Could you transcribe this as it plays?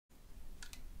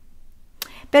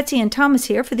Betsy and Thomas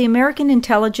here for the American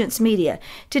Intelligence Media.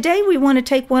 Today we want to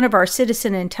take one of our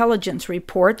citizen intelligence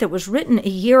report that was written a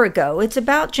year ago. It's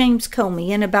about James Comey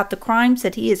and about the crimes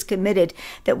that he has committed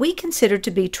that we consider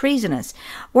to be treasonous.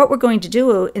 What we're going to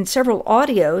do in several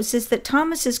audios is that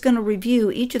Thomas is going to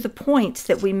review each of the points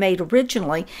that we made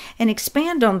originally and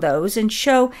expand on those and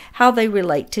show how they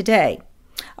relate today.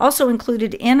 Also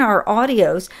included in our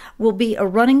audios will be a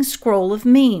running scroll of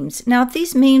memes. Now, if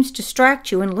these memes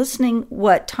distract you in listening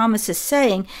what Thomas is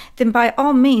saying, then by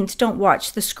all means don't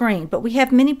watch the screen. But we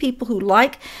have many people who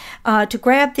like to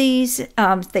grab these.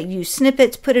 They use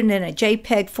snippets, put it in a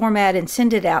JPEG format, and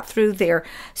send it out through their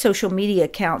social media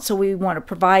accounts. So we want to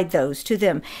provide those to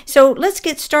them. So let's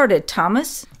get started,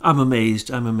 Thomas. I'm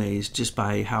amazed just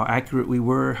by how accurate we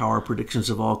were, how our predictions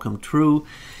have all come true,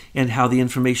 and how the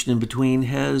information in between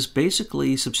has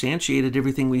basically substantiated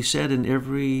everything we said. And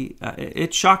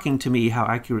it's shocking to me how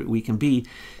accurate we can be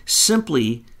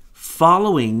simply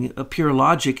following a pure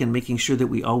logic and making sure that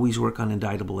we always work on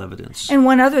indictable evidence. And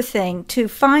one other thing, to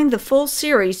find the full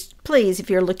series, please,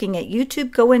 if you're looking at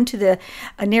YouTube, go into the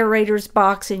narrator's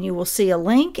box and you will see a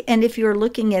link. And if you're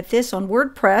looking at this on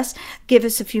WordPress, give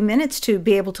us a few minutes to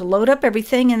be able to load up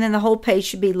everything, and then the whole page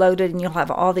should be loaded and you'll have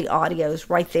all the audios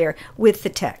right there with the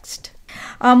text.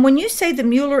 When you say the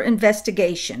Mueller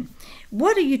investigation,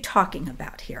 what are you talking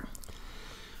about here?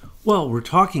 Well, we're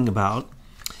talking about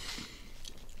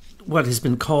what has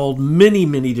been called many,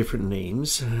 many different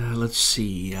names. Let's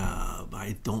see,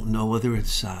 I don't know whether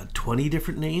it's 20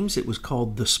 different names. It was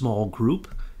called the Small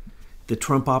Group, the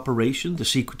Trump Operation, the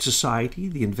Secret Society,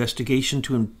 the Investigation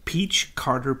to Impeach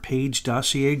Carter Page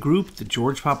Dossier Group, the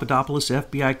George Papadopoulos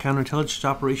FBI Counterintelligence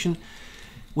Operation,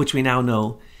 which we now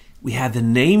know we have the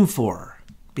name for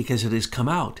because it has come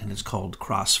out, and it's called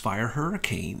Crossfire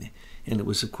Hurricane. And it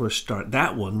was, of course,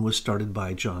 that one was started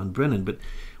by John Brennan. But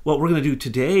what we're going to do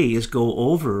today is go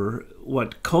over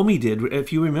what Comey did.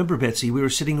 If you remember, Betsy, we were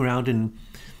sitting around and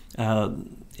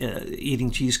eating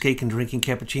cheesecake and drinking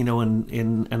cappuccino,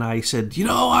 and I said,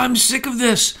 I'm sick of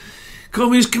this.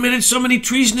 Comey's committed so many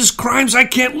treasonous crimes, I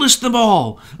can't list them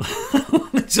all.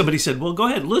 Somebody said, well, go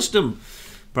ahead, list them.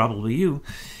 Probably you.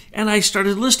 And I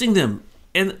started listing them,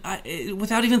 and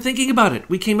without even thinking about it,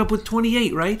 we came up with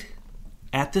 28, right?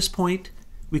 At this point,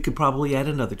 we could probably add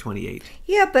another 28.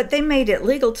 Yeah, but they made it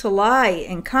legal to lie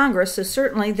in Congress, so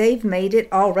certainly they've made it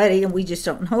already, and we just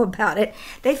don't know about it.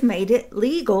 They've made it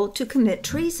legal to commit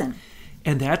treason.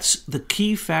 And that's the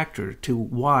key factor to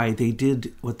why they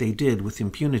did what they did with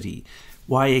impunity,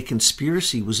 why a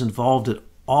conspiracy was involved at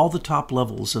all the top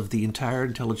levels of the entire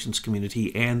intelligence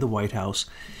community and the White House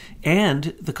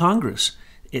and the Congress,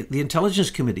 the intelligence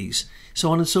committees, so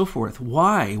on and so forth.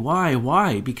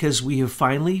 Why? Because we have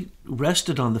finally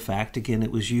rested on the fact, again,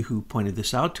 it was you who pointed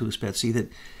this out to us, Betsy,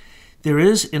 that there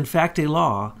is, in fact, a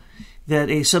law that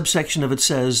a subsection of it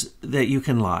says that you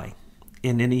can lie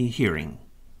in any hearing.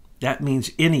 That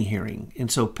means any hearing, and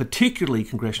so particularly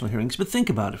congressional hearings. But think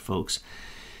about it, folks.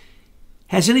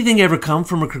 Has anything ever come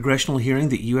from a congressional hearing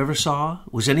that you ever saw?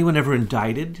 Was anyone ever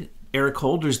indicted? Eric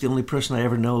Holder's the only person I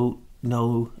ever know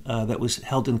that was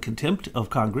held in contempt of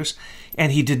Congress,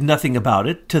 and he did nothing about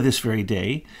it to this very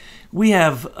day. We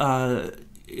have,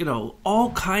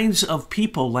 all kinds of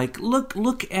people. Like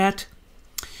look at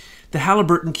the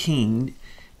Halliburton King,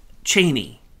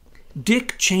 Cheney.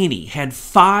 Dick Cheney had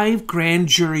 5 grand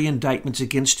jury indictments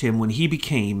against him when he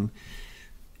became,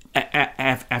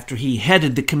 after he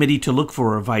headed the committee to look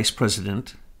for a vice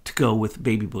president to go with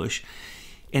Baby Bush,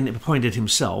 and appointed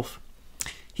himself.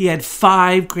 He had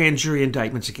 5 grand jury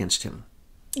indictments against him.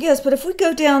 Yes, but if we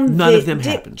go down none of them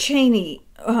Dick happened. Cheney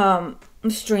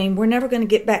stream, we're never going to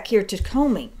get back here to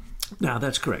Comey. Now,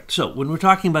 that's correct. So when we're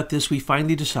talking about this, we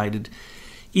finally decided,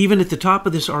 even at the top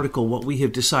of this article, what we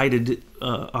have decided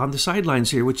on the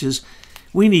sidelines here, which is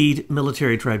we need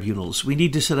military tribunals. We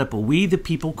need to set up a We the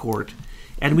People court,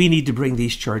 and we need to bring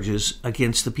these charges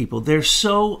against the people. They're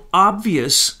so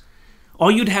obvious. All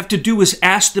you'd have to do is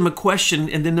ask them a question,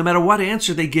 and then no matter what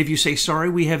answer they give, you say, sorry,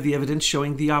 we have the evidence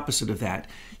showing the opposite of that.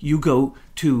 You go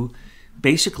to,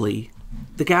 basically,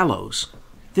 the gallows.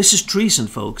 This is treason,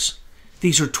 folks.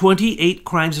 These are 28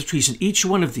 crimes of treason. Each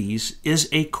one of these is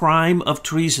a crime of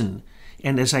treason.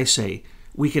 And as I say,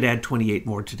 we could add 28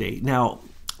 more today. Now,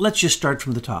 let's just start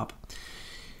from the top.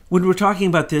 When we're talking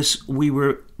about this, we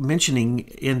were mentioning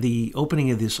in the opening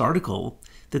of this article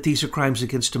that these are crimes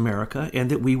against America and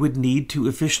that we would need to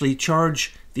officially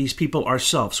charge these people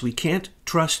ourselves. We can't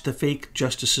trust the fake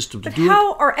justice system to do it. But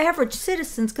how are average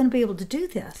citizens going to be able to do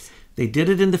this? They did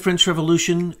it in the French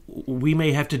Revolution. We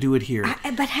may have to do it here.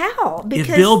 But how? If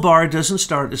Bill Barr doesn't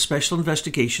start a special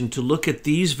investigation to look at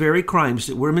these very crimes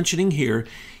that we're mentioning here,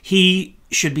 he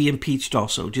should be impeached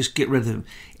also. Just get rid of him.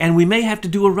 And we may have to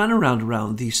do a runaround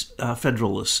around these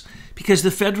Federalists, because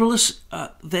the Federalists,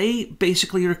 they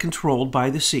basically are controlled by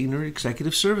the senior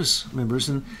executive service members.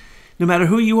 And no matter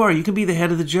who you are, you can be the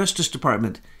head of the Justice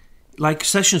Department, like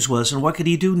Sessions was. And what could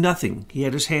he do? Nothing. He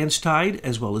had his hands tied,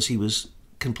 as well as he was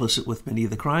complicit with many of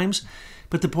the crimes.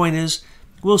 But the point is,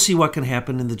 we'll see what can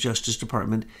happen in the Justice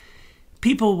Department.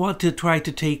 People want to try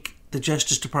to take the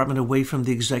Justice Department away from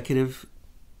the executive.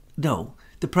 No.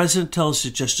 The president tells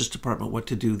the Justice Department what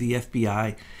to do, the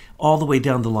FBI, all the way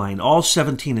down the line, all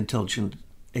 17 intelligence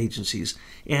agencies,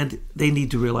 and they need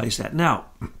to realize that. Now,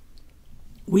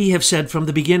 we have said from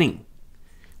the beginning,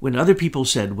 when other people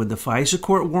said, when the FISA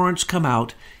court warrants come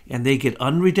out and they get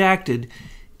unredacted,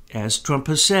 as Trump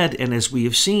has said, and as we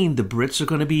have seen, the Brits are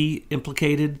going to be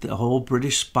implicated, the whole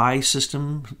British spy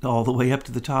system, all the way up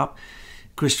to the top.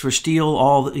 Christopher Steele,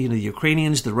 all the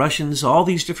Ukrainians, the Russians, all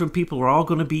these different people are all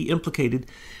going to be implicated.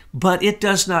 But it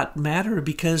does not matter,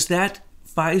 because that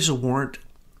FISA warrant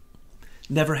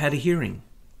never had a hearing.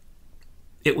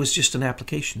 It was just an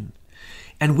application.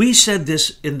 And we said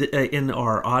this in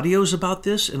our audios about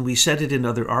this, and we said it in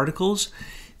other articles,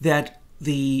 that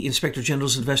the Inspector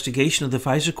General's investigation of the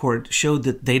FISA court showed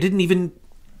that they didn't even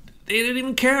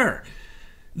care.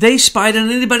 They spied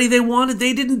on anybody they wanted.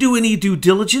 They didn't do any due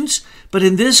diligence. But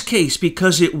in this case,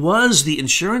 because it was the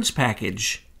insurance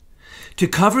package to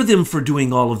cover them for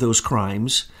doing all of those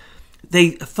crimes,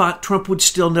 they thought Trump would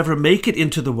still never make it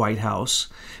into the White House.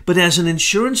 But as an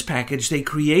insurance package, they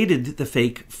created the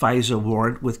fake FISA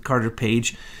warrant with Carter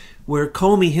Page, where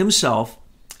Comey himself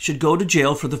should go to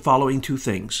jail for the following two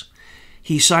things.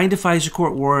 He signed a FISA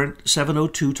court warrant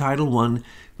 702 Title I,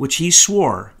 which he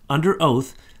swore under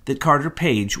oath that Carter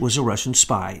Page was a Russian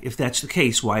spy. If that's the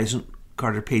case, why isn't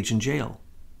Carter Page in jail?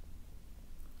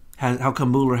 How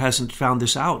come Mueller hasn't found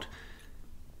this out?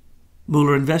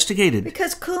 Mueller investigated.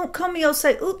 Because Comey will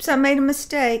say, oops, I made a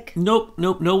mistake. Nope,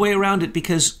 no way around it,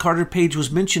 because Carter Page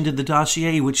was mentioned in the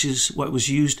dossier, which is what was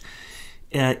used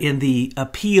in the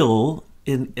appeal,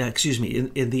 in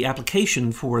the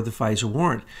application for the FISA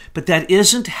warrant. But that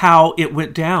isn't how it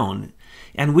went down.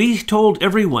 And we told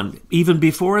everyone, even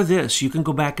before this, you can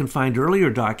go back and find earlier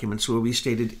documents where we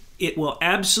stated it will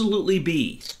absolutely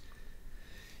be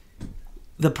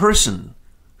the person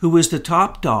who is the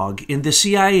top dog in the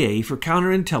CIA for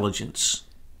counterintelligence,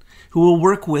 who will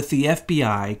work with the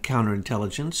FBI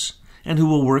counterintelligence, and who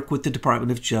will work with the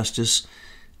Department of Justice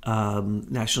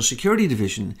National Security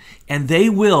Division. And they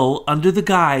will, under the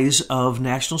guise of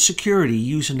national security,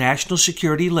 use national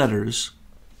security letters,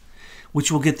 which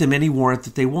will get them any warrant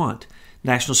that they want.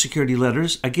 National security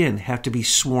letters, again, have to be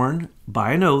sworn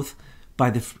by an oath by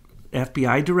the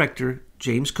FBI director,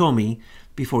 James Comey,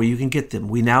 before you can get them.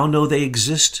 We now know they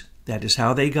exist. That is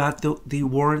how they got the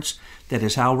warrants. That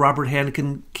is how Robert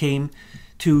Hannigan came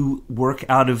to work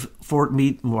out of Fort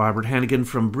Meade. Robert Hannigan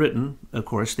from Britain, of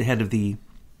course, the head of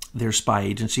their spy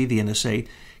agency, the NSA,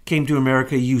 came to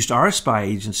America, used our spy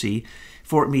agency,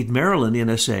 Fort Meade, Maryland,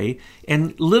 NSA,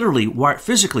 and literally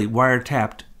physically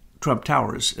wiretapped Trump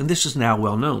Towers. And this is now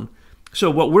well known. So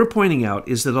what we're pointing out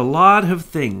is that a lot of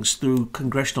things, through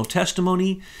congressional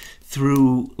testimony,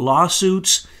 through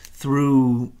lawsuits,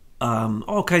 through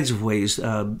all kinds of ways,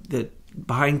 that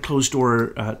behind closed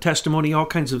door testimony, all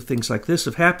kinds of things like this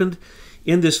have happened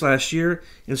in this last year.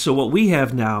 And so what we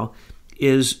have now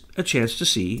is a chance to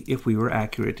see if we were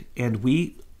accurate. And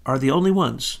we are the only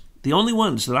ones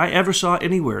that I ever saw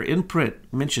anywhere in print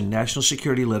mention national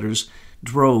security letters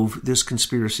drove this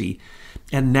conspiracy.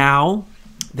 And now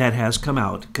that has come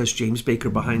out, because James Baker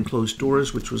behind closed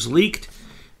doors, which was leaked,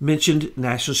 mentioned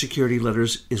national security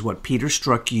letters is what Peter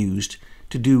Strzok used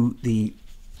to do the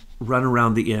run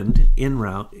around the in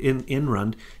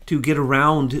run to get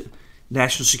around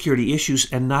national security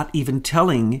issues, and not even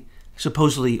telling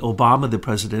supposedly Obama, the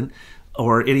president,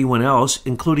 or anyone else,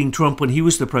 including Trump when he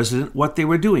was the president, what they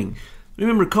were doing.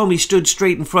 Remember, Comey stood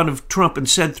straight in front of Trump and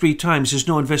said 3 times, there's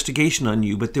no investigation on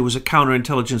you, but there was a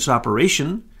counterintelligence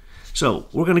operation. So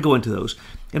we're going to go into those.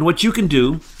 And what you can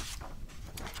do,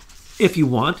 if you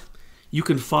want, you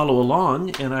can follow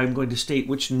along, and I'm going to state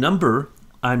which number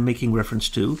I'm making reference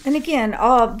to. And again,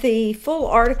 the full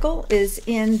article is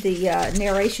in the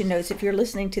narration notes if you're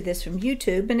listening to this from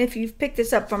YouTube. And if you've picked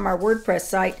this up from our WordPress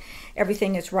site,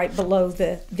 everything is right below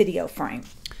the video frame.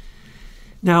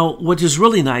 Now, what is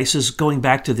really nice is going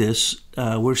back to this,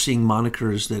 we're seeing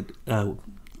monikers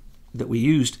that we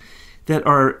used that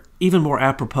are even more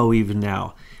apropos even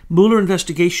now. Mueller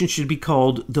investigation should be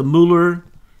called the Mueller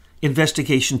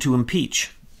investigation to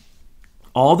impeach.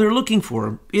 All they're looking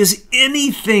for is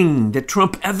anything that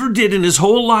Trump ever did in his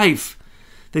whole life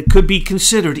that could be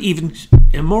considered even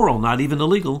immoral, not even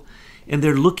illegal, and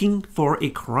they're looking for a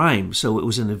crime. So it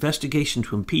was an investigation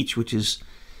to impeach, which is...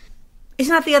 It's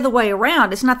not the other way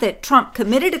around. It's not that Trump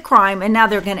committed a crime and now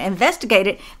they're going to investigate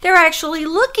it. They're actually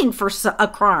looking for a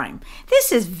crime.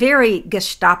 This is very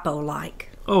Gestapo-like.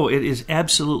 Oh, it is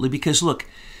absolutely, because look,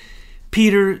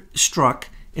 Peter Strzok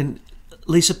and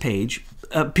Lisa Page,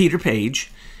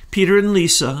 Peter and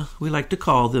Lisa, we like to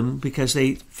call them, because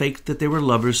they faked that they were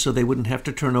lovers so they wouldn't have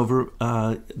to turn over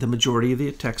the majority of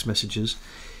the text messages.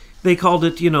 They called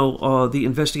it, the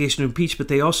investigation of impeachment, but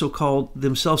they also called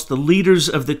themselves the leaders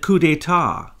of the coup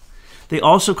d'etat. They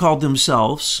also called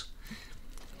themselves,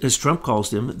 as Trump calls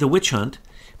them, the witch hunt,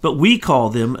 but we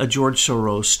call them a George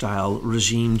Soros-style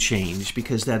regime change,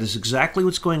 because that is exactly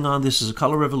what's going on. This is a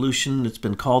color revolution. It's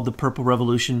been called the Purple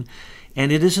Revolution,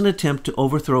 and it is an attempt to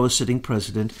overthrow a sitting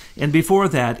president. And before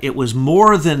that, it was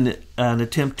more than an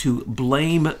attempt to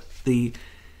blame the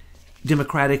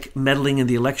Democratic meddling in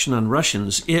the election on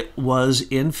Russians. It was,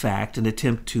 in fact, an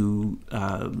attempt to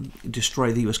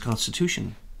destroy the U.S.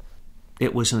 Constitution.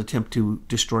 It was an attempt to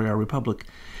destroy our republic.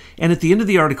 And at the end of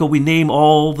the article, we name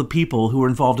all the people who were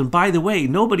involved. And by the way,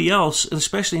 nobody else,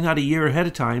 especially not a year ahead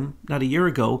of time, not a year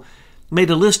ago, made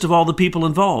a list of all the people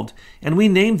involved. And we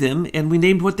named them, and we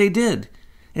named what they did.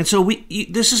 And so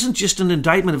this isn't just an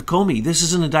indictment of Comey. This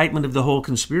is an indictment of the whole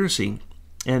conspiracy.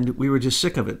 And we were just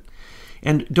sick of it.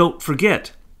 And don't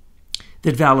forget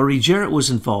that Valerie Jarrett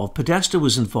was involved, Podesta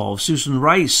was involved, Susan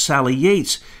Rice, Sally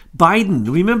Yates,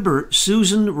 Biden. Remember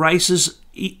Susan Rice's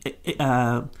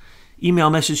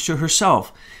email message to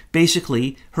herself.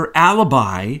 Basically, her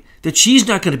alibi that she's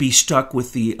not going to be stuck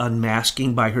with the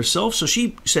unmasking by herself. So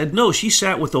she said no. She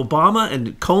sat with Obama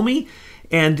and Comey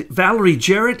and Valerie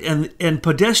Jarrett and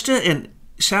Podesta and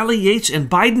Sally Yates and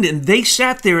Biden, and they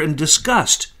sat there and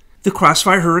discussed the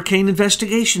Crossfire Hurricane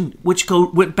investigation, which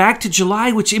went back to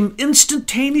July, which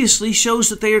instantaneously shows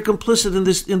that they are complicit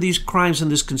in these crimes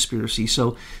and this conspiracy.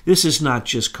 So this is not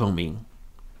just Comey.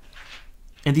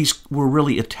 And these were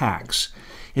really attacks.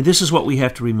 And this is what we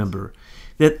have to remember,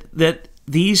 that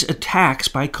these attacks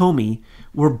by Comey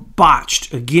were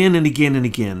botched again and again and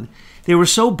again. They were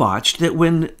so botched that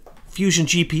when Fusion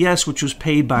GPS, which was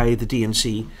paid by the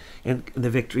DNC and the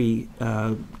victory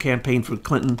campaign for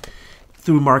Clinton,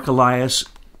 through Mark Elias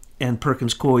and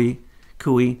Perkins Coie,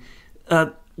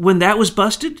 when that was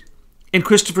busted, and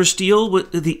Christopher Steele,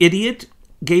 the idiot,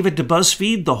 gave it to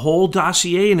BuzzFeed, the whole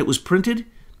dossier, and it was printed.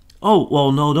 Oh,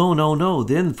 well, no.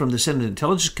 Then from the Senate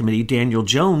Intelligence Committee, Daniel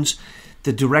Jones,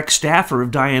 the direct staffer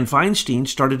of Dianne Feinstein,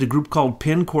 started a group called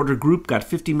Penn Quarter Group, got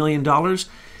 $50 million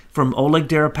from Oleg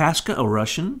Deripaska, a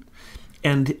Russian,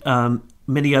 and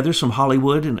many others from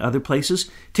Hollywood and other places,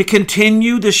 to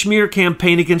continue the smear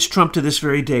campaign against Trump to this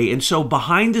very day. And so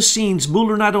behind the scenes,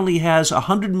 Mueller not only has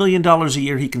 $100 million a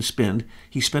year he can spend,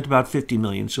 he spent about $50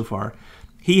 million so far,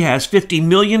 he has $50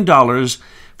 million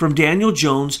from Daniel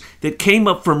Jones that came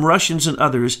up from Russians and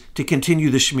others to continue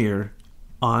the smear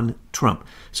on Trump.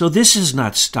 So this has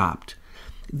not stopped.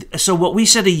 So what we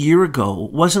said a year ago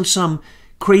wasn't some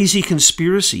crazy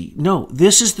conspiracy. No,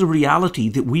 this is the reality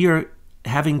that we are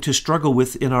having to struggle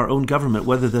with in our own government,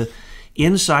 whether the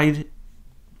inside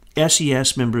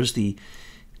SES members, the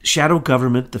shadow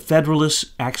government, the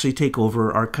Federalists actually take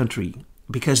over our country.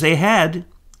 Because they had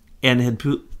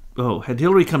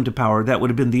Hillary come to power, that would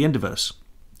have been the end of us.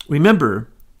 Remember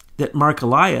that Mark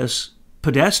Elias,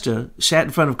 Podesta, sat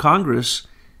in front of Congress,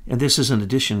 and this is in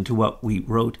addition to what we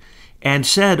wrote, and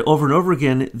said over and over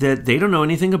again that they don't know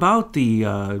anything about the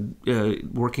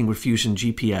working with Fusion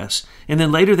GPS. And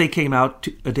then later they came out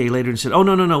a day later and said, oh,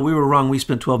 no, we were wrong. We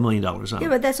spent $12 million on it. Yeah,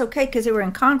 but that's okay because they were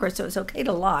in Congress, so it's okay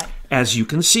to lie. As you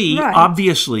can see, right.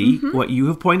 Obviously, what you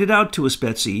have pointed out to us,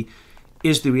 Betsy,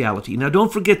 is the reality. Now,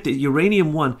 don't forget that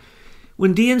Uranium One,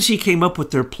 when DNC came up with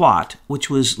their plot, which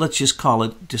was, let's just call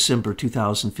it December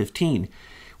 2015,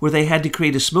 where they had to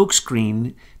create a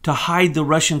smokescreen to hide the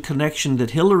Russian connection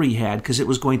that Hillary had because it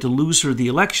was going to lose her the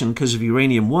election because of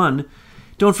Uranium One.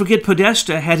 Don't forget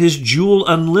Podesta had his Juul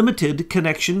Unlimited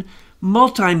connection,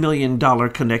 multi-million-dollar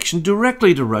connection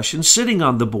directly to Russians sitting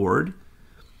on the board.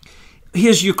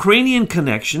 His Ukrainian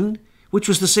connection, which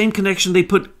was the same connection they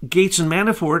put Gates and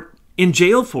Manafort in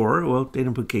jail for. Well, they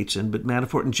didn't put Gates in, but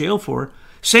Manafort in jail for.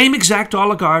 Same exact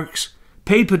oligarchs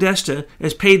paid Podesta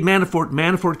as paid Manafort.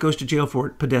 Manafort goes to jail for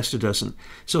it. Podesta doesn't.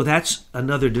 So that's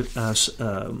another,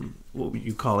 what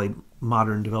you call a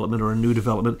modern development or a new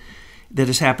development that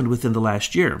has happened within the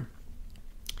last year.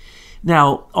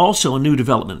 Now, also a new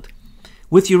development.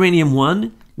 With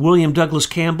Uranium-1, William Douglas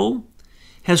Campbell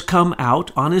has come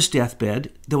out on his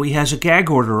deathbed, though he has a gag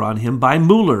order on him by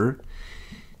Mueller,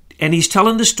 and he's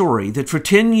telling the story that for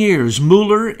 10 years,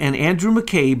 Mueller and Andrew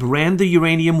McCabe ran the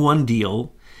Uranium-1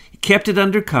 deal, kept it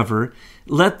undercover,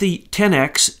 let the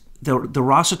 10X, the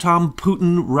Rosatom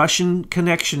Putin Russian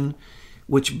connection,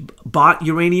 which bought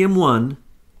Uranium-1,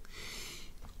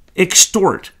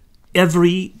 extort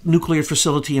every nuclear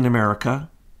facility in America,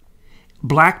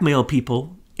 blackmail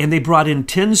people, and they brought in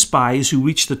 10 spies who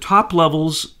reached the top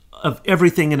levels of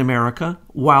everything in America,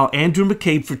 while Andrew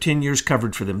McCabe for 10 years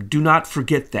covered for them. Do not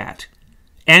forget that.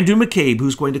 Andrew McCabe,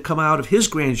 who's going to come out of his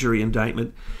grand jury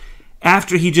indictment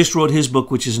after he just wrote his book,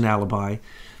 which is an alibi.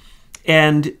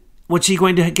 And what's he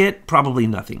going to get? Probably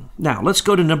nothing. Now, let's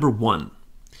go to number one.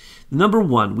 Number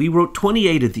one, we wrote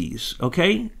 28 of these,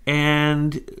 okay?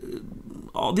 And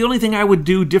the only thing I would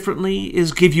do differently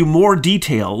is give you more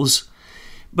details,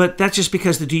 but that's just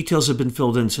because the details have been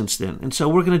filled in since then. And so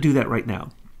we're going to do that right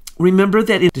now. Remember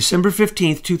that in December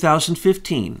 15th,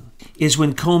 2015, is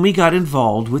when Comey got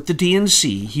involved with the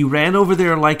DNC. He ran over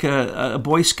there like a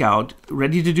Boy Scout,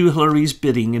 ready to do Hillary's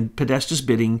bidding and Podesta's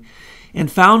bidding,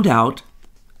 and found out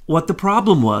what the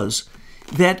problem was,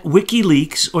 that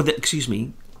WikiLeaks,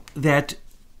 that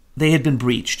they had been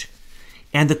breached.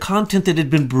 And the content that had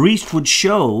been breached would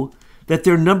show that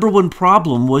their number one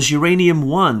problem was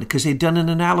Uranium-1, because they'd done an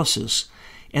analysis.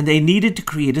 And they needed to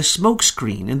create a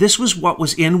smokescreen. And this was what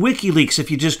was in WikiLeaks. If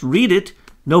you just read it,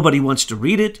 nobody wants to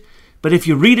read it. But if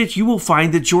you read it, you will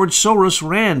find that George Soros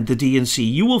ran the DNC.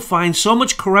 You will find so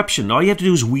much corruption. All you have to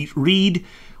do is read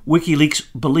WikiLeaks,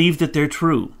 believe that they're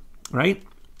true, right?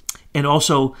 And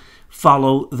also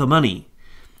follow the money.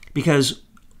 Because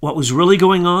what was really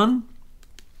going on,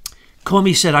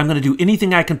 Comey said, I'm going to do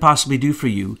anything I can possibly do for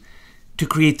you to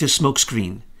create this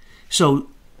smokescreen. So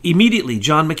immediately,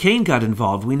 John McCain got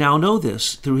involved. We now know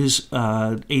this through his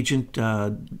agent,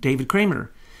 David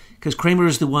Kramer, because Kramer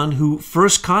is the one who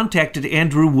first contacted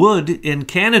Andrew Wood in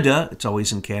Canada. It's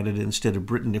always in Canada instead of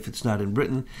Britain if it's not in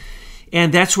Britain.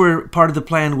 And that's where part of the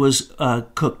plan was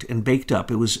cooked and baked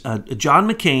up. It was John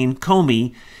McCain,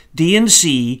 Comey,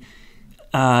 DNC,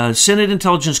 Senate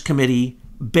Intelligence Committee,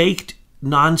 baked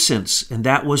nonsense, and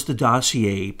that was the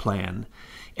dossier plan.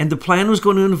 And the plan was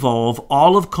going to involve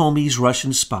all of Comey's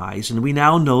Russian spies, and we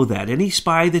now know that. Any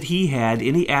spy that he had,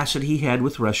 any asset he had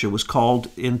with Russia was called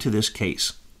into this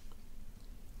case.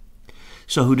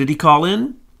 So who did he call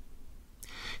in?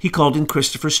 He called in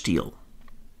Christopher Steele.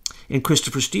 And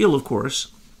Christopher Steele, of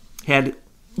course, had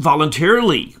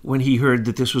voluntarily, when he heard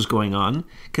that this was going on,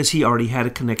 because he already had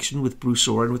a connection with Bruce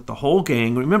Orr and with the whole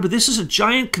gang. Remember, this is a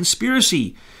giant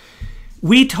conspiracy.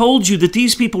 We told you that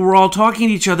these people were all talking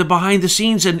to each other behind the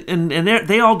scenes, and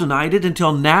they all denied it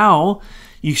until now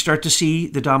you start to see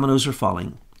the dominoes are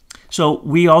falling. So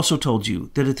we also told you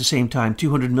that at the same time,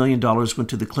 $200 million went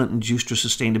to the Clinton-Juster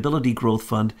Sustainability Growth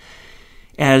Fund,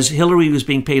 as Hillary was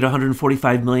being paid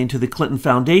 $145 million to the Clinton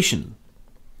Foundation.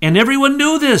 And everyone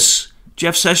knew this.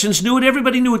 Jeff Sessions knew it.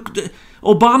 Everybody knew it.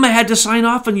 Obama had to sign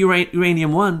off on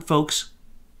Uranium-1, folks.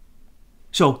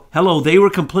 So, hello, they were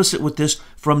complicit with this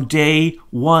from day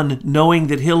one, knowing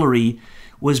that Hillary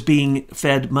was being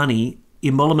fed money,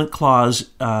 emolument clause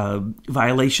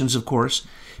violations, of course,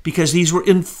 because these were,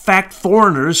 in fact,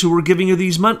 foreigners who were giving her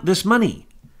this money.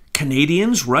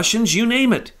 Canadians, Russians, you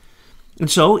name it. And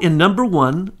so, in number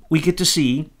one, we get to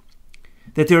see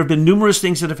that there have been numerous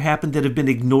things that have happened that have been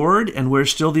ignored, and we're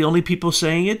still the only people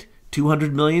saying it.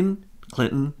 $200 million,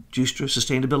 Clinton, Juster,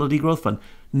 Sustainability Growth Fund.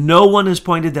 No one has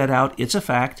pointed that out. It's a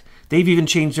fact. They've even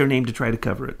changed their name to try to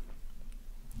cover it.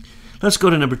 Let's go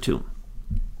to number two.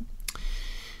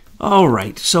 All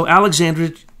right, so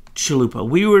Alexandra Chalupa.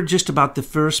 We were just about the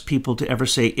first people to ever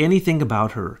say anything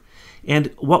about her.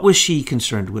 And what was she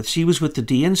concerned with? She was with the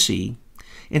DNC,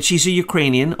 and she's a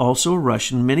Ukrainian, also a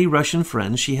Russian, many Russian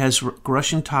friends. She has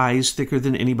Russian ties thicker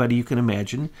than anybody you can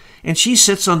imagine. And she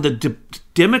sits on the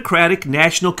Democratic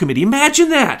National Committee. Imagine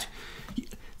that!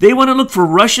 They want to look for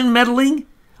Russian meddling?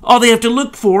 All they have to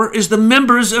look for is the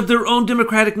members of their own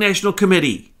Democratic National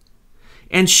Committee.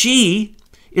 And she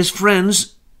is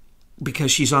friends,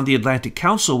 because she's on the Atlantic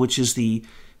Council, which is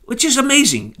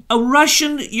amazing. A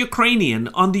Russian Ukrainian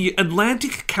on the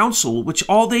Atlantic Council, which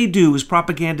all they do is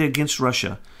propaganda against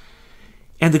Russia.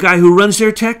 And the guy who runs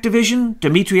their tech division,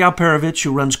 Dmitry Alperovitch,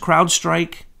 who runs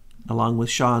CrowdStrike, along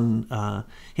with Sean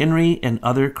Henry and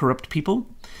other corrupt people.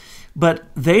 But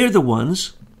they are the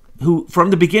ones who, from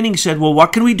the beginning, said, well,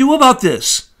 what can we do about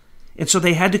this? And so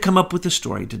they had to come up with a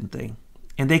story, didn't they?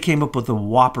 And they came up with a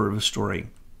whopper of a story.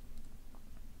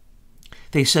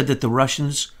 They said that the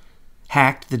Russians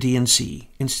hacked the DNC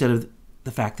instead of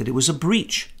the fact that it was a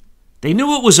breach. They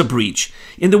knew it was a breach.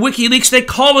 In the WikiLeaks, they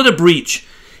call it a breach.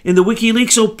 In the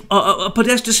WikiLeaks,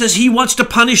 Podesta says he wants to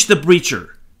punish the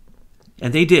breacher.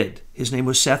 And they did. His name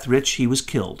was Seth Rich. He was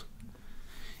killed.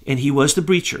 And he was the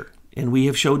breacher. And we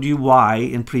have showed you why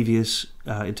in previous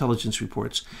intelligence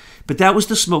reports. But that was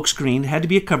the smokescreen. It had to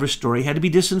be a cover story. It had to be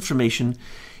disinformation.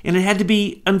 And it had to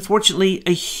be, unfortunately,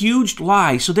 a huge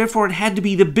lie. So therefore, it had to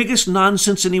be the biggest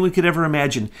nonsense anyone could ever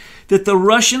imagine. That the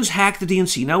Russians hacked the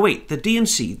DNC. Now wait, the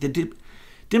DNC, the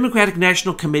Democratic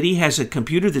National Committee, has a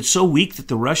computer that's so weak that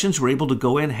the Russians were able to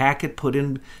go in, hack it, put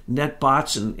in net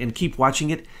bots, and keep watching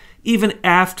it. Even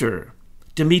after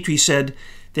Dmitry said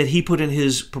that he put in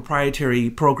his proprietary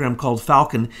program called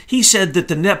Falcon, he said that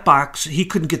the net bots, he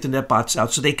couldn't get the net bots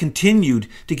out, so they continued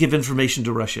to give information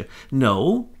to Russia.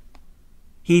 No,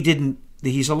 he didn't.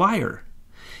 He's a liar.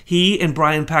 He and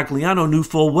Brian Pagliano knew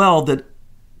full well that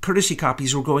courtesy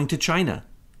copies were going to China.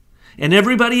 And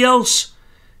everybody else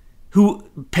who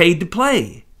paid to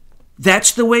play.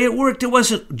 That's the way it worked. It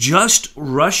wasn't just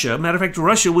Russia. Matter of fact,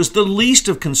 Russia was the least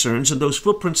of concerns, and those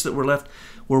footprints that were left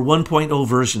were 1.0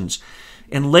 versions.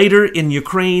 And later in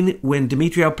Ukraine, when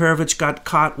Dmitry Alperovich got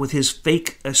caught with his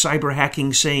fake cyber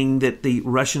hacking saying that the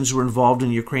Russians were involved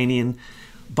in Ukrainian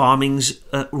bombings,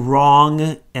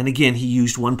 wrong. And again, he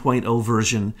used 1.0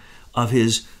 version of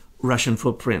his Russian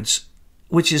footprints,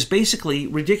 which is basically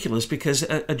ridiculous because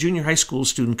a junior high school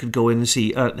student could go in and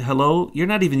see, hello, you're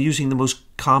not even using the most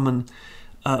common,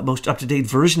 most up-to-date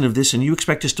version of this, and you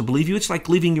expect us to believe you? It's like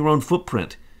leaving your own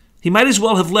footprint. He might as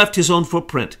well have left his own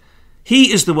footprint.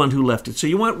 He is the one who left it. So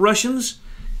you want Russians?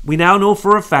 We now know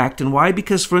for a fact. And why?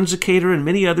 Because Forensicator and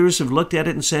many others have looked at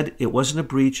it and said it wasn't a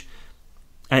breach.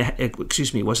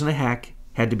 It wasn't a hack.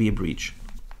 Had to be a breach.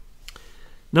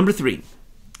 Number 3,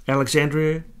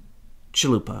 Alexandria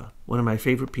Chalupa, one of my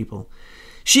favorite people.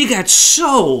 She got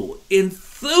so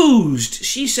enthused.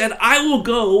 She said, I will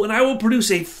go and I will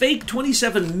produce a fake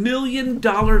 $27 million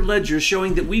ledger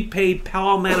showing that we paid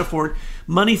Paul Manafort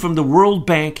money from the World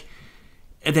Bank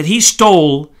that he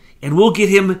stole, and we'll get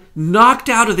him knocked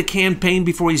out of the campaign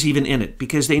before he's even in it,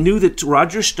 because they knew that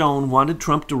Roger Stone wanted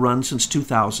Trump to run since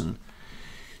 2000.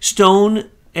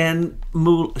 Stone and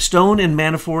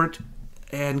Manafort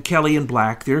and Kelly and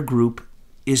Black, their group,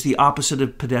 is the opposite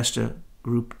of Podesta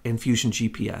Group and Fusion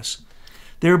GPS.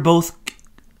 They're both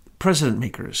president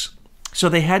makers. So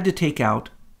they had to take out,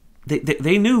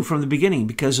 they knew from the beginning,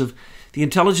 because of the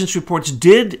intelligence reports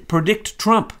did predict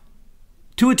Trump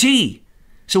to a T.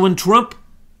 So when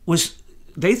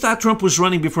they thought Trump was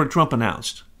running before Trump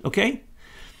announced, okay?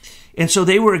 And so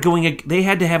they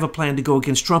had to have a plan to go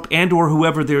against Trump and or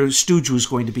whoever their stooge was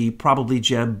going to be, probably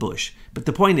Jeb Bush. But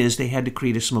the point is they had to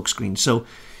create a smokescreen. So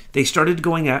they started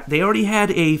going at, they already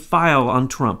had a file on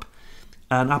Trump,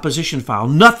 an opposition file.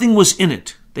 Nothing was in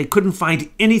it. They couldn't find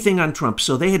anything on Trump.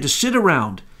 So they had to sit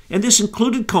around, and this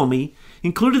included Comey,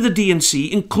 included the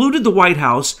DNC, included the White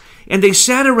House, and they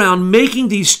sat around making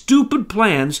these stupid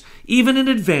plans, even in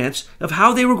advance, of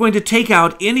how they were going to take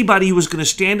out anybody who was going to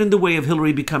stand in the way of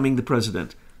Hillary becoming the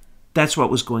president. That's what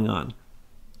was going on.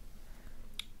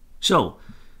 So,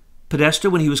 Podesta,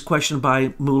 when he was questioned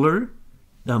by Mueller,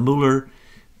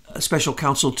 special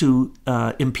counsel to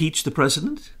impeach the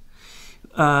president,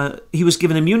 he was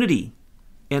given immunity.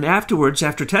 And afterwards,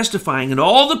 after testifying and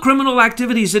all the criminal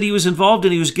activities that he was involved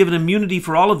in, he was given immunity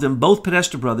for all of them, both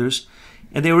Podesta brothers,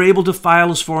 and they were able to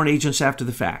file as foreign agents after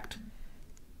the fact.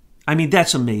 I mean,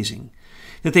 that's amazing.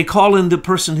 That they call in the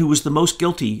person who was the most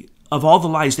guilty of all the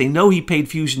lies. They know he paid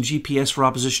Fusion GPS for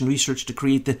opposition research to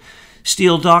create the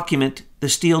Steele document, the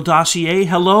Steele dossier.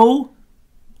 Hello?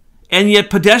 And yet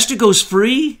Podesta goes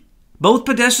free? Both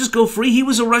Podestas go free? He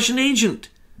was a Russian agent.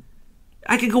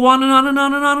 I could go on and on and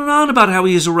on and on and on about how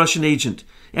he is a Russian agent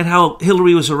and how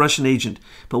Hillary was a Russian agent.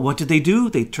 But what did they do?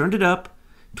 They turned it up,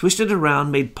 twisted it around,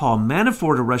 made Paul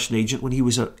Manafort a Russian agent when he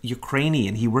was a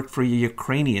Ukrainian. He worked for a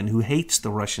Ukrainian who hates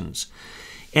the Russians.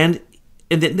 And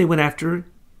then they went after,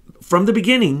 from the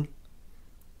beginning,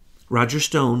 Roger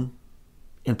Stone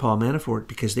and Paul Manafort,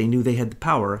 because they knew they had the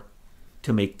power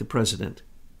to make the president.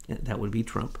 That would be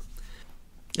Trump.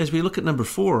 As we look at number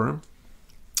 4,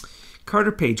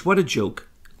 Carter Page, what a joke.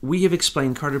 We have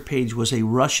explained Carter Page was a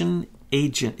Russian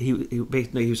agent. He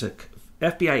was a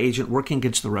FBI agent working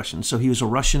against the Russians. So he was a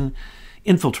Russian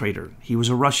infiltrator. He was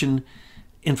a Russian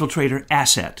infiltrator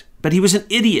asset. But he was an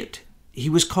idiot. He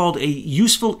was called a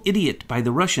useful idiot by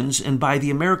the Russians, and by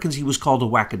the Americans he was called a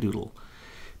wackadoodle.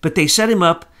 But they set him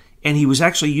up, and he was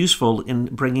actually useful in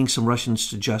bringing some Russians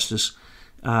to justice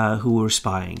who were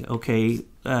spying. Okay,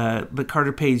 but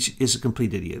Carter Page is a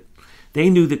complete idiot. They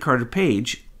knew that Carter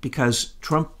Page because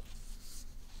Trump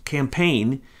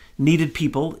campaign needed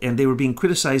people, and they were being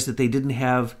criticized that they didn't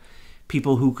have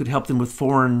people who could help them with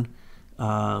foreign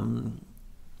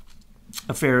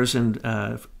affairs and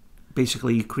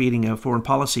basically creating a foreign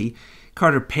policy.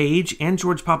 Carter Page and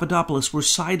George Papadopoulos were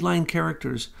sideline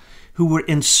characters who were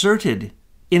inserted.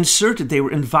 They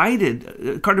were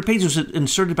invited. Carter Page was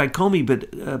inserted by Comey,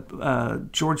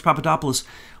 but George Papadopoulos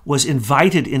was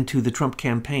invited into the Trump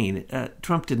campaign.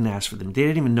 Trump didn't ask for them. They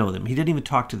didn't even know them. He didn't even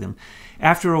talk to them.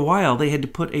 After a while, they had to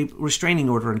put a restraining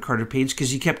order on Carter Page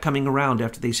because he kept coming around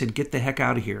after they said, "Get the heck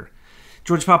out of here."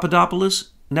 George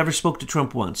Papadopoulos never spoke to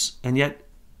Trump once, and yet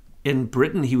in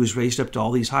Britain he was raised up to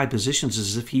all these high positions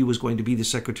as if he was going to be the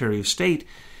Secretary of State.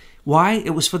 Why?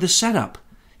 It was for the setup.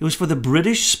 It was for the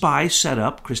British spy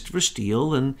setup, Christopher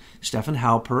Steele and Stephen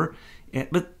Halper,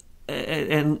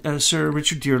 and Sir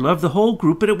Richard Dearlove, the whole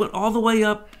group. But it went all the way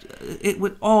up. It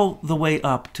went all the way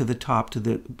up to the top, to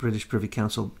the British Privy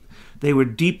Council. They were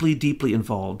deeply, deeply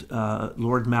involved.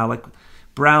 Lord Malloch,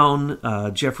 Brown,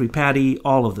 Geoffrey Patty,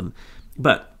 all of them.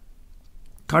 But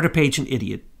Carter Page, an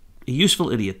idiot, a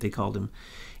useful idiot, they called him.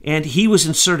 And he was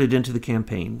inserted into the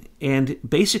campaign. And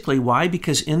basically, why?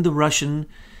 Because in the Russian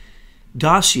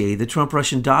dossier, the Trump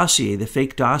Russian dossier, the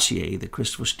fake dossier, the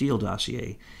Christopher Steele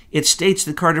dossier, it states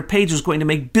that Carter Page was going to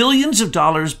make billions of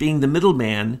dollars being the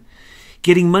middleman,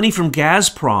 getting money from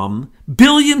Gazprom,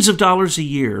 billions of dollars a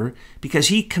year, because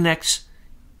he connects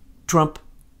Trump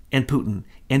and Putin.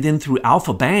 And then through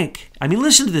Alpha Bank, I mean,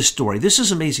 listen to this story. This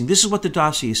is amazing. This is what the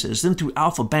dossier says. Then through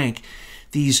Alpha Bank,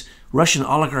 these Russian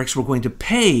oligarchs were going to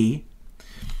pay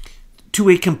to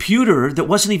a computer that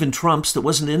wasn't even Trump's, that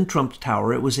wasn't in Trump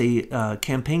Tower. It was a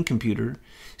campaign computer,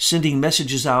 sending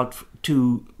messages out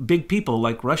to big people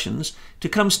like Russians to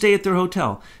come stay at their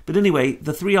hotel. But anyway,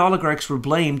 the three oligarchs were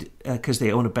blamed, because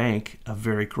they own a bank, a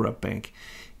very corrupt bank,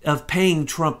 of paying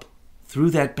Trump through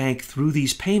that bank, through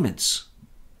these payments.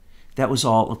 That was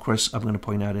all, of course, I'm going to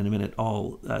point out in a minute,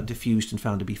 all diffused and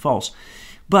found to be false.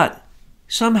 But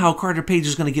somehow Carter Page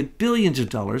is going to get billions of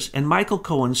dollars, and Michael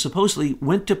Cohen supposedly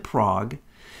went to Prague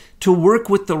to work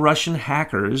with the Russian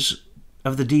hackers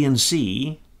of the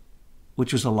DNC,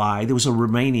 which was a lie. There was a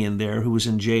Romanian there who was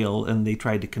in jail, and they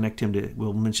tried to connect him to,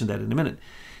 we'll mention that in a minute,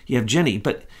 Yevgeny.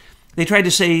 But they tried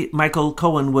to say Michael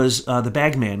Cohen was the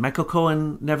bagman. Michael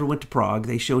Cohen never went to Prague.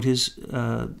 They showed his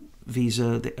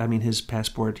his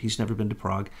passport. He's never been to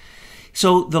Prague.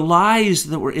 So the lies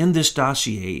that were in this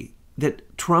dossier,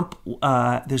 that Trump,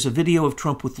 there's a video of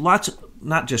Trump with lots of,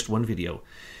 not just one video,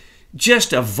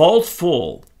 just a vault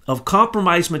full of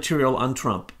compromised material on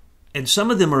Trump. And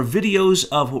some of them are videos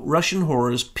of Russian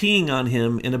whores peeing on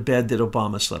him in a bed that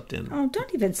Obama slept in. Oh,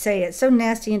 don't even say it. It's so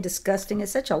nasty and disgusting.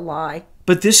 It's such a lie.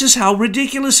 But this is how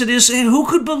ridiculous it is. And who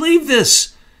could believe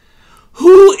this?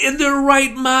 Who in their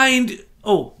right mind?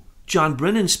 Oh, John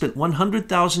Brennan spent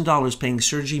 $100,000 paying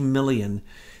Sergey Millian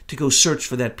to go search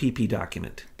for that PP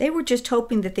document. They were just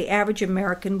hoping that the average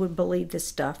American would believe this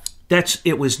stuff.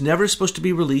 It was never supposed to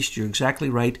be released. You're exactly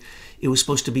right. It was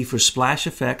supposed to be for splash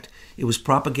effect. It was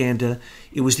propaganda.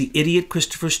 It was the idiot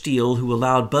Christopher Steele who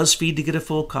allowed BuzzFeed to get a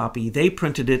full copy. They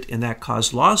printed it, and that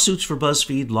caused lawsuits for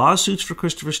BuzzFeed, lawsuits for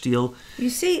Christopher Steele. You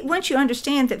see, once you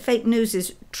understand that fake news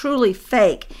is truly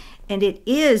fake, and it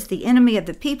is the enemy of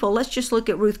the people, let's just look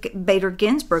at Ruth Bader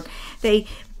Ginsburg. They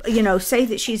say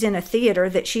that she's in a theater,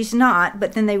 that she's not,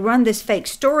 but then they run this fake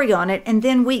story on it, and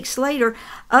then weeks later,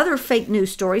 other fake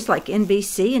news stories like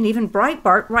NBC and even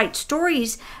Breitbart write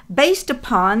stories based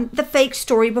upon the fake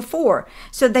story before.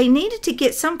 So they needed to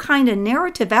get some kind of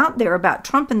narrative out there about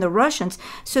Trump and the Russians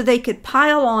so they could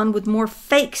pile on with more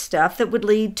fake stuff that would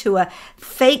lead to a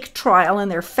fake trial in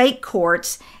their fake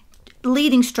courts,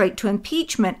 leading straight to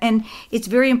impeachment. And it's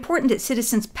very important that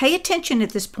citizens pay attention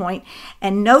at this point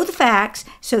and know the facts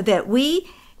so that we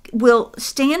will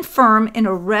stand firm and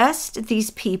arrest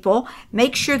these people,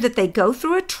 make sure that they go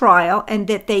through a trial, and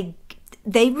that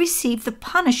they receive the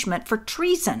punishment for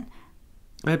treason.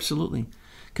 Absolutely.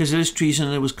 Because it is treason,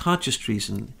 and it was conscious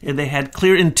treason. And they had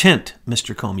clear intent,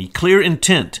 Mr. Comey, clear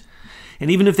intent. And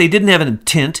even if they didn't have an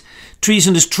intent,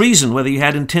 treason is treason, whether you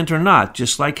had intent or not,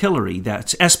 just like Hillary.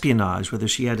 That's espionage, whether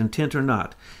she had intent or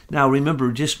not. Now,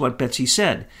 remember just what Betsy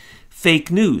said. Fake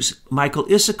news. Michael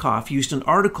Isikoff used an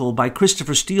article by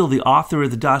Christopher Steele, the author of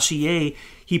the dossier.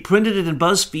 He printed it in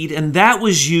BuzzFeed, and that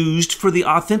was used for the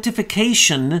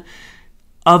authentication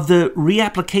of the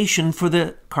reapplication for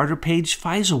the Carter Page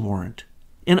FISA warrant.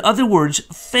 In other words,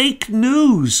 fake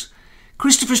news.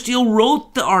 Christopher Steele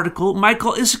wrote the article.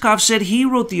 Michael Isikoff said he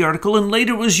wrote the article, and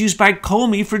later was used by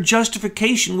Comey for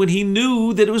justification when he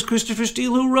knew that it was Christopher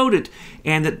Steele who wrote it.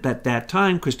 And that at that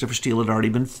time, Christopher Steele had already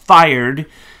been fired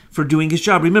for doing his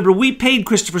job. Remember, we paid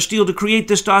Christopher Steele to create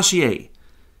this dossier.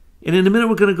 And in a minute,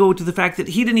 we're going to go to the fact that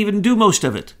he didn't even do most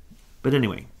of it. But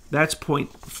anyway, that's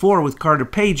point 4 with Carter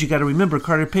Page. You got to remember,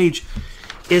 Carter Page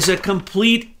is a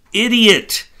complete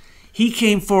idiot. He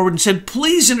came forward and said,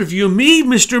 please interview me,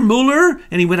 Mr. Mueller.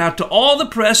 And he went out to all the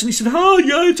press and he said, oh,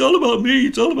 yeah, it's all about me.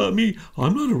 It's all about me.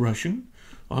 I'm not a Russian.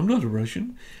 I'm not a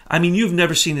Russian. I mean, you've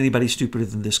never seen anybody stupider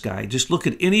than this guy. Just look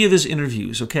at any of his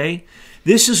interviews, okay?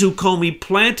 This is who Comey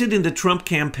planted in the Trump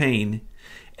campaign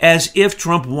as if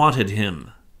Trump wanted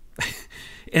him.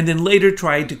 And then later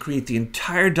tried to create the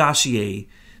entire dossier,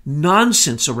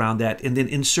 nonsense around that, and then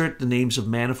insert the names of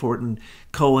Manafort and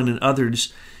Cohen and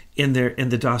others in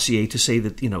the dossier to say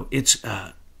that, it's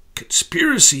a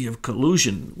conspiracy of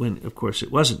collusion, when, of course,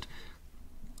 it wasn't.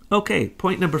 Okay,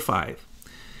 point number 5.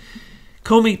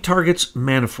 Comey targets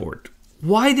Manafort.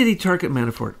 Why did he target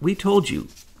Manafort? We told you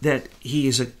that he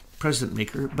is a president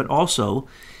maker, but also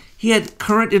he had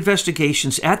current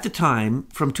investigations at the time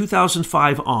from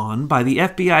 2005 on by the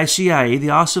FBI, CIA, the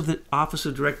Office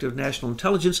of Director of National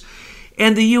Intelligence,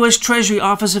 and the U.S. Treasury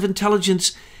Office of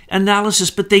Intelligence Analysis,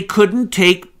 but they couldn't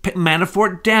take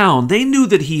Manafort down. They knew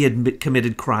that he had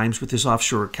committed crimes with his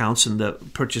offshore accounts and the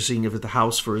purchasing of the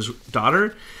house for his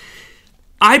daughter.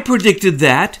 I predicted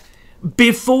that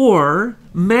before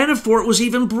Manafort was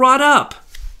even brought up.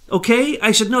 Okay?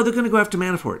 I said, no, they're going to go after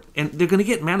Manafort. And they're going to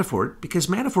get Manafort because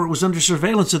Manafort was under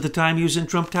surveillance at the time he was in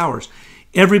Trump Towers.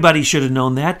 Everybody should have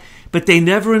known that. But they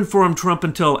never informed Trump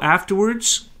until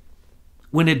afterwards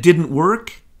when it didn't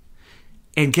work.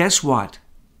 And guess what?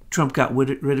 Trump got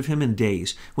rid of him in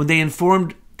days. When they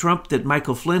informed Trump that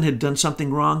Michael Flynn had done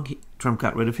something wrong, Trump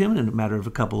got rid of him in a matter of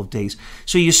a couple of days.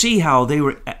 So you see how they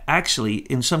were actually,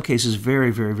 in some cases, very,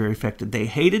 very, very effective. They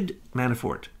hated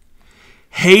Manafort.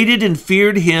 Hated and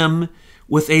feared him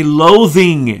with a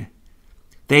loathing.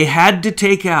 They had to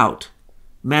take out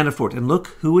Manafort. And look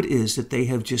who it is that they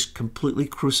have just completely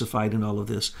crucified in all of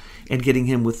this and getting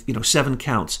him with, 7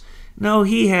 counts. No,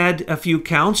 he had a few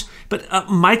counts. But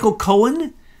Michael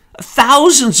Cohen,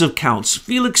 thousands of counts.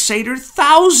 Felix Sater,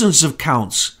 thousands of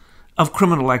counts of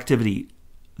criminal activity.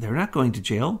 They're not going to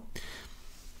jail.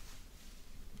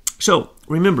 So,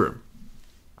 remember,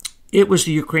 it was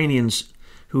the Ukrainians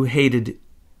who hated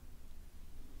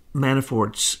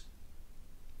Manafort's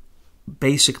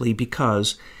basically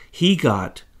because he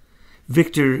got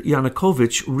Viktor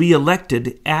Yanukovych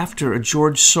reelected after a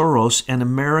George Soros and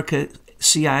America,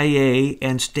 CIA,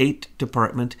 and State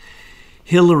Department,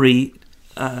 Hillary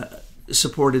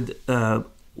supported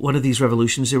one of these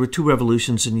revolutions. There were 2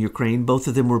 revolutions in Ukraine. Both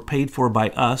of them were paid for by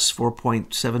us,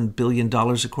 $4.7 billion,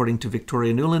 according to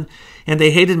Victoria Nuland. And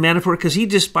they hated Manafort because he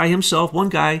just by himself, one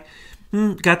guy,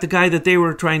 got the guy that they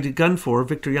were trying to gun for,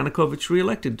 Viktor Yanukovych,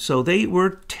 reelected. So they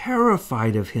were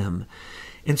terrified of him.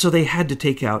 And so they had to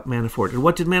take out Manafort. And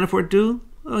what did Manafort do?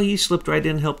 Well, he slipped right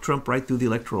in, helped Trump right through the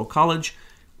Electoral College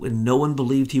when no one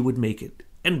believed he would make it.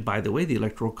 And by the way, the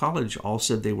Electoral College all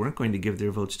said they weren't going to give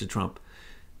their votes to Trump.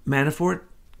 Manafort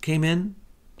came in.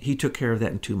 He took care of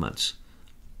that in 2 months.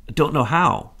 I don't know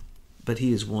how, but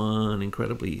he is one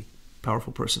incredibly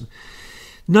powerful person.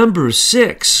 Number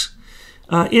 6.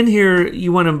 In here,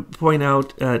 you want to point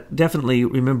out, definitely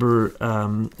remember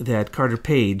that Carter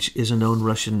Page is a known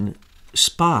Russian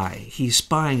spy. He's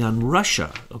spying on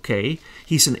Russia, okay?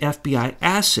 He's an FBI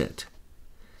asset.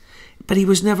 But he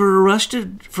was never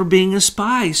arrested for being a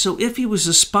spy. So if he was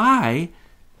a spy,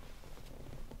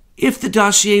 if the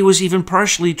dossier was even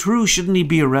partially true, shouldn't he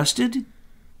be arrested?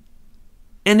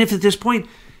 And if at this point,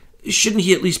 shouldn't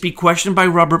he at least be questioned by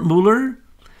Robert Mueller?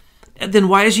 And then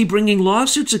why is he bringing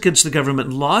lawsuits against the government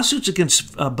and lawsuits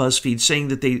against BuzzFeed saying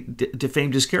that they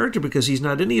defamed his character because he's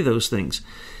not any of those things?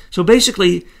 So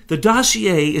basically, the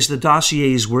dossier is the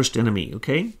dossier's worst enemy,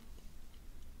 okay?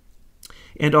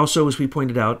 And also, as we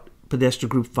pointed out, Podesta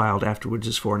Group filed afterwards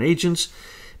as foreign agents.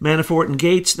 Manafort and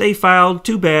Gates, they filed.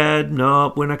 Too bad.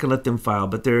 No, we're not going to let them file.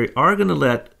 But they are going to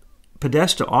let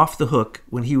Podesta off the hook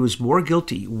when he was more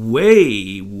guilty,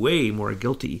 way, way more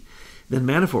guilty than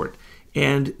Manafort.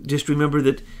 And just remember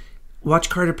that, watch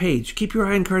Carter Page. Keep your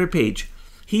eye on Carter Page.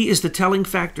 He is the telling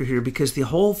factor here because the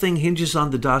whole thing hinges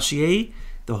on the dossier.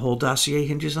 The whole dossier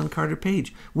hinges on Carter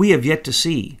Page. We have yet to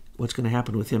see what's going to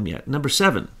happen with him yet. Number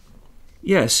 7.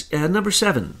 Yes, number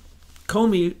 7.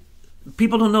 Comey,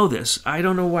 people don't know this. I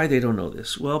don't know why they don't know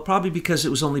this. Well, probably because it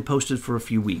was only posted for a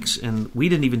few weeks, and we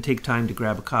didn't even take time to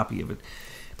grab a copy of it.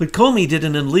 But Comey did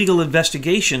an illegal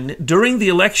investigation during the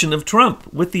election of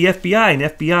Trump with the FBI and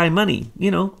FBI money.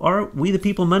 Are we the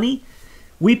people money?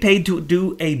 We paid to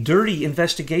do a dirty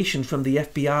investigation from the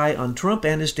FBI on Trump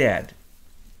and his dad.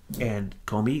 And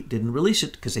Comey didn't release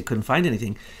it because they couldn't find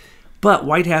anything. But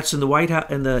White Hats and the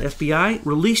FBI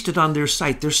released it on their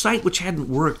site which hadn't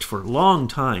worked for a long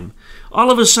time.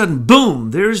 All of a sudden, boom,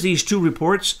 there's these two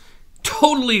reports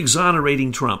totally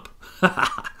exonerating Trump.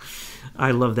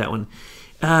 I love that one.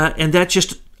 And that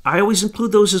I always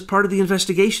include those as part of the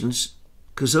investigations,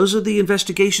 because those are the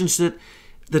investigations that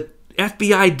the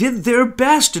FBI did their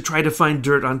best to try to find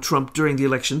dirt on Trump during the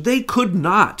election. They could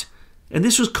not. And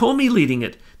this was Comey leading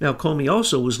it. Now, Comey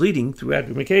also was leading, through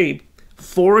Andrew McCabe,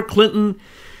 4 Clinton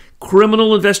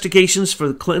criminal investigations for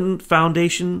the Clinton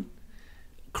Foundation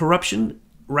corruption,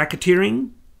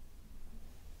 racketeering.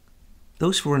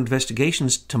 Those 4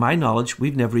 investigations, to my knowledge,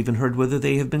 we've never even heard whether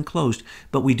they have been closed.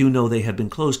 But we do know they had been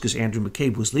closed because Andrew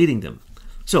McCabe was leading them.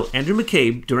 So Andrew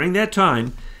McCabe, during that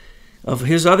time, of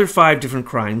his other 5 different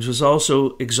crimes, was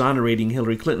also exonerating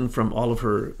Hillary Clinton from all of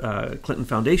her Clinton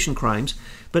Foundation crimes.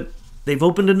 But they've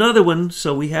opened another one,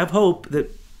 so we have hope that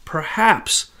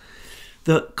perhaps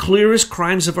the clearest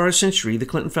crimes of our century, the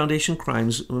Clinton Foundation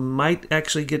crimes, might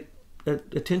actually get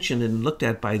attention and looked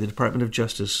at by the Department of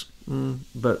Justice.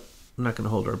 But I'm not going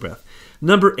to hold our breath.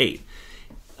 Number 8.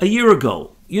 A year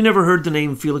ago, you never heard the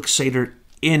name Felix Sater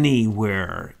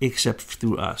anywhere except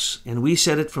through us. And we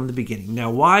said it from the beginning. Now,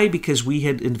 why? Because we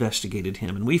had investigated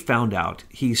him and we found out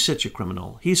he's such a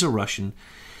criminal. He's a Russian.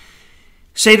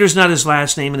 Sater's not his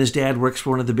last name, and his dad works for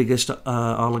one of the biggest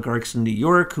oligarchs in New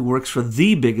York, who works for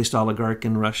the biggest oligarch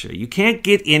in Russia. You can't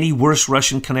get any worse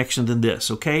Russian connection than this,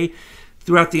 okay?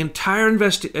 Throughout the entire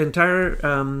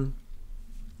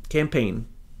campaign,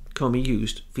 Comey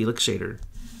used Felix Sater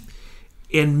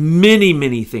in many,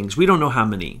 many things. We don't know how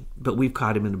many, but we've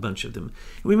caught him in a bunch of them.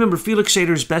 Remember, Felix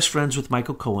Sater is best friends with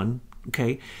Michael Cohen.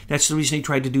 Okay, that's the reason he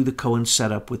tried to do the Cohen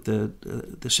setup with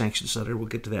the sanctions letter. We'll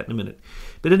get to that in a minute.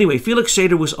 But anyway, Felix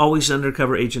Sater was always an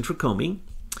undercover agent for Comey.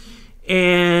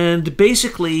 And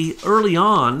basically, early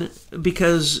on,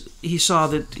 because he saw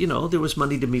that, there was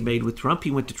money to be made with Trump, he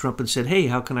went to Trump and said, hey,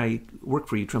 how can I work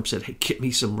for you? Trump said, hey, get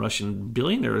me some Russian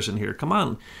billionaires in here. Come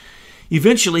on.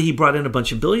 Eventually, he brought in a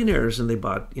bunch of billionaires, and they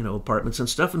bought, apartments and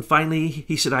stuff. And finally,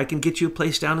 he said, I can get you a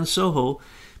place down in Soho,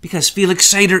 because Felix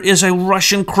Sater is a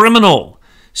Russian criminal.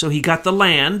 So he got the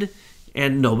land,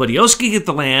 and nobody else could get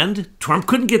the land. Trump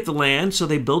couldn't get the land, so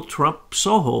they built Trump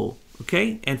Soho,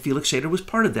 okay? And Felix Sater was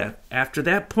part of that. After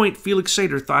that point, Felix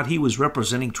Sater thought he was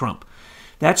representing Trump.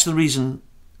 That's the reason,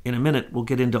 in a minute, we'll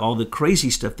get into all the crazy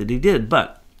stuff that he did.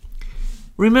 But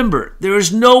remember, there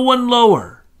is no one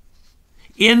lower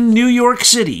in New York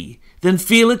City than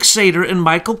Felix Sater and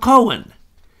Michael Cohen.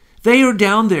 They are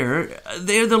down there.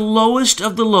 They're the lowest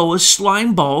of the lowest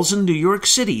slime balls in New York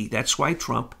City. That's why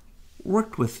Trump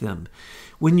worked with them.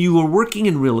 When you are working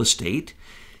in real estate,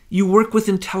 you work with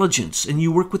intelligence, and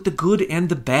you work with the good and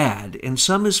the bad. And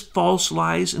some is false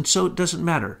lies, and so it doesn't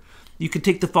matter. You can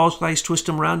take the false lies, twist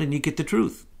them around, and you get the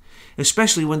truth,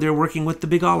 especially when they're working with the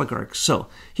big oligarchs. So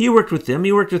he worked with them.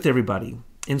 He worked with everybody.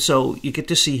 And so you get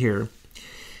to see here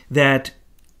that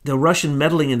the Russian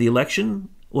meddling in the election,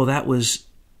 well, that was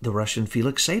the Russian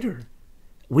Felix Sater.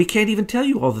 We can't even tell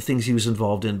you all the things he was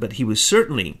involved in, but he was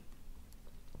certainly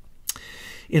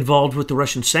involved with the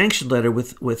Russian sanction letter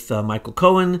with Michael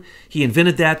Cohen. He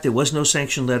invented that. There was no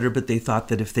sanction letter, but they thought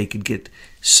that if they could get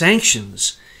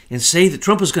sanctions and say that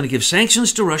Trump was going to give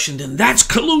sanctions to Russia, then that's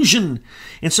collusion.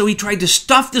 And so he tried to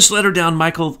stuff this letter down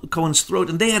Michael Cohen's throat,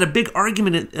 and they had a big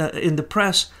argument in the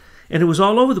press, and it was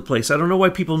all over the place. I don't know why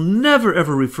people never,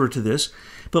 ever refer to this,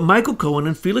 but Michael Cohen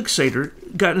and Felix Sater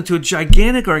got into a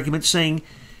gigantic argument saying,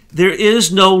 there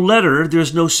is no letter,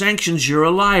 there's no sanctions, you're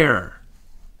a liar.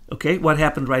 Okay, what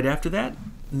happened right after that?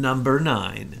 Number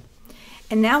 9.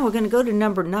 And now we're going to go to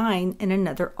number 9 in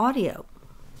another audio.